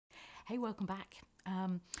Hey, welcome back. I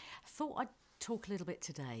thought I'd talk a little bit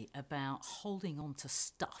today about holding on to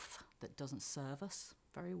stuff that doesn't serve us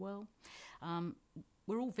very well. Um,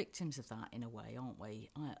 we're all victims of that in a way, aren't we?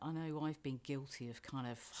 I know I've been guilty of kind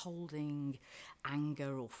of holding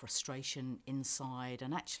anger or frustration inside,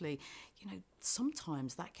 and actually,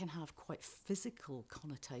 sometimes that can have quite physical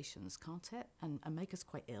connotations, can't it? And make us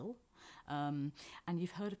quite ill. And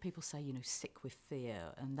you've heard of people say, sick with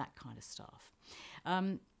fear and that kind of stuff.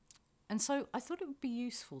 And so I thought it would be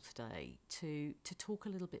useful today to talk a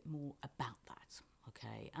little bit more about that,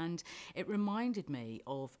 okay? And it reminded me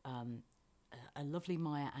of a lovely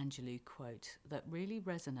Maya Angelou quote that really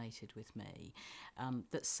resonated with me,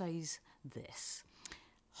 that says this: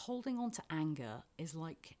 holding on to anger is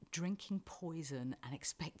like drinking poison and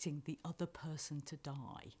expecting the other person to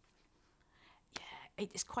die. Yeah,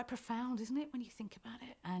 it's quite profound, isn't it, when you think about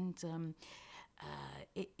it? And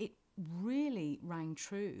it really rang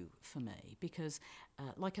true for me because,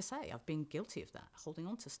 like I say, I've been guilty of that, holding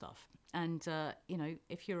on to stuff. And,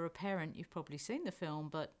 if you're a parent, you've probably seen the film,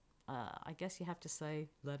 but I guess you have to say,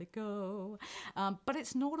 let it go. But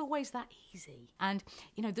it's not always that easy. And,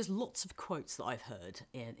 there's lots of quotes that I've heard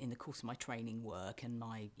in the course of my training work and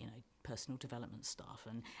my, personal development stuff.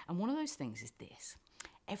 And one of those things is this: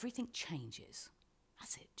 everything changes.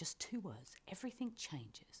 That's it, just 2 words. Everything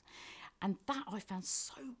changes. And that I found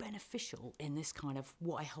so beneficial in this kind of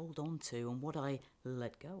what I hold on to and what I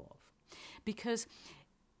let go of. Because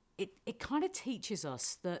it kind of teaches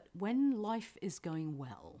us that when life is going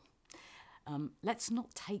well, let's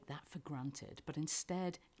not take that for granted, but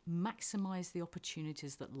instead maximize the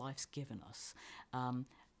opportunities that life's given us,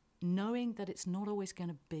 knowing that it's not always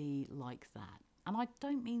going to be like that. And I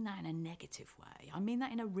don't mean that in a negative way. I mean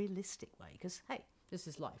that in a realistic way, because, hey, this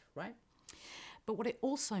is life, right? But what it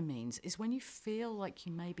also means is when you feel like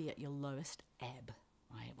you may be at your lowest ebb,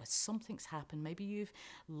 right, where something's happened, maybe you've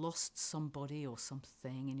lost somebody or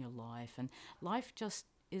something in your life, and life just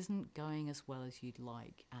isn't going as well as you'd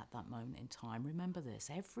like at that moment in time. Remember this: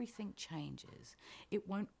 everything changes. It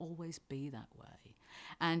won't always be that way.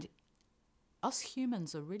 And us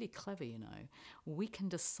humans are really clever, We can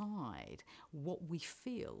decide what we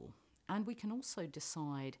feel, and we can also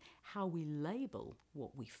decide how we label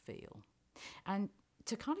what we feel. And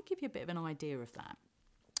to kind of give you a bit of an idea of that,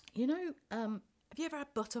 have you ever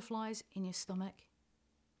had butterflies in your stomach?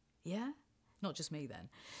 Yeah? Not just me then.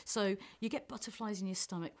 So you get butterflies in your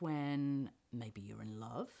stomach when maybe you're in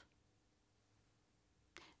love,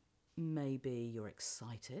 maybe you're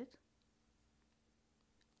excited,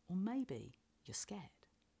 or maybe you're scared.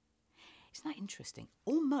 Isn't that interesting?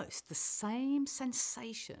 Almost the same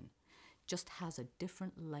sensation, just has a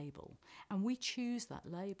different label, and we choose that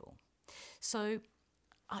label. So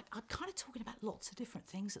I'm kind of talking about lots of different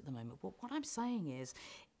things at the moment. But what I'm saying is,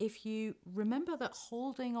 if you remember that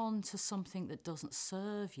holding on to something that doesn't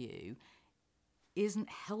serve you isn't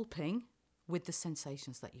helping with the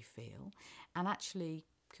sensations that you feel, and actually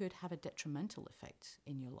could have a detrimental effect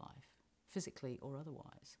in your life, physically or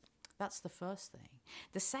otherwise. That's the first thing.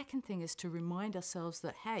 The second thing is to remind ourselves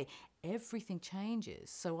that, hey, everything changes.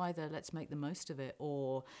 So either let's make the most of it,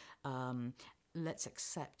 or let's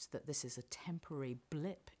accept that this is a temporary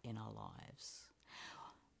blip in our lives.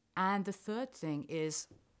 And the third thing is,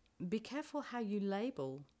 be careful how you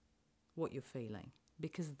label what you're feeling,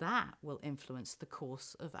 because that will influence the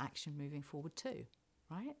course of action moving forward too,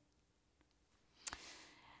 right?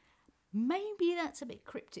 Maybe that's a bit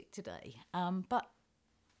cryptic today, but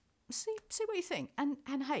see what you think. And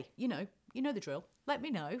hey, you know the drill. Let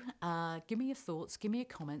me know. Give me your thoughts, give me your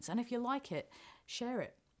comments, and if you like it, share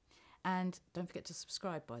it. And don't forget to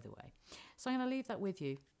subscribe, by the way. So I'm going to leave that with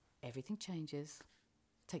you. Everything changes.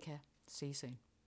 Take care. See you soon.